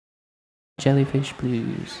Jellyfish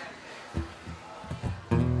Blues.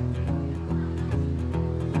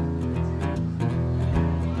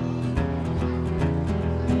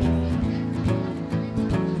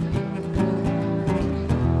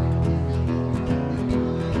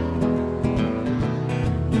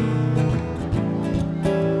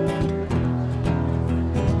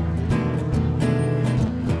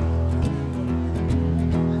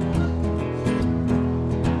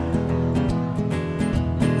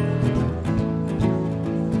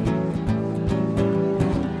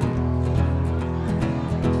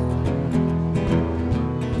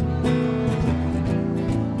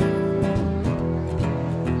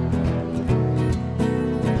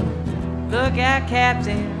 Look out,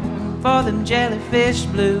 Captain, for them jellyfish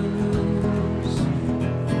blues.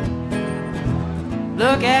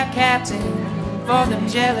 Look out, Captain, for them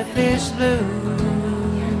jellyfish blues.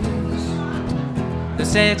 They'll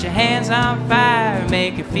set your hands on fire,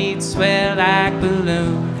 make your feet swell like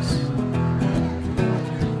balloons.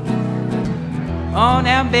 Oh,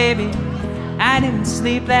 now, baby, I didn't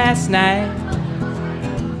sleep last night.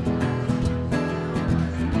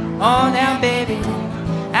 Oh, now, baby,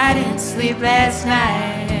 I didn't sleep last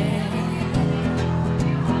night.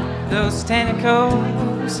 Those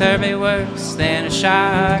tentacles hurt me worse than a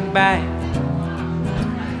shark bite.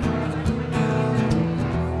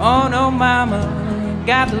 Oh no, mama,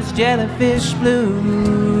 got those jellyfish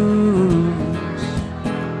blues.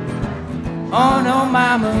 Oh no,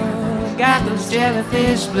 mama, got those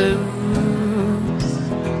jellyfish blues.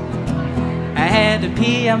 I had to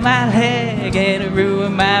pee on my leg and it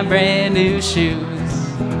ruined my brand new shoes.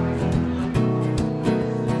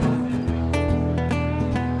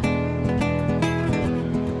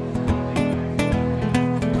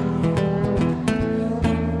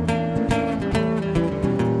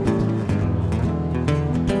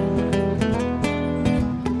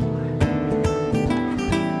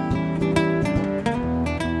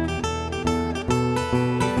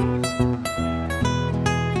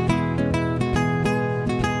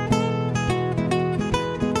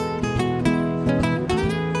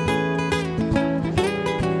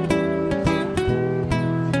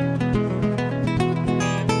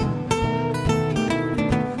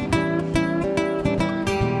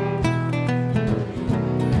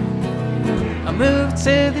 I moved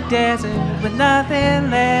to the desert with nothing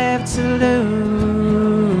left to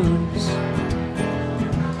lose.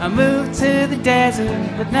 I moved to the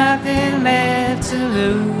desert with nothing left to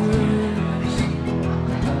lose.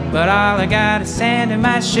 But all I got is sand in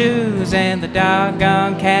my shoes and the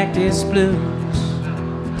doggone cactus blues.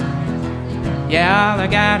 Yeah, all I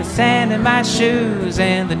got is sand in my shoes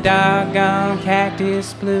and the doggone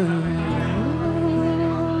cactus blues.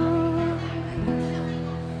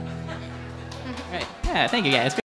 Yeah, thank you guys.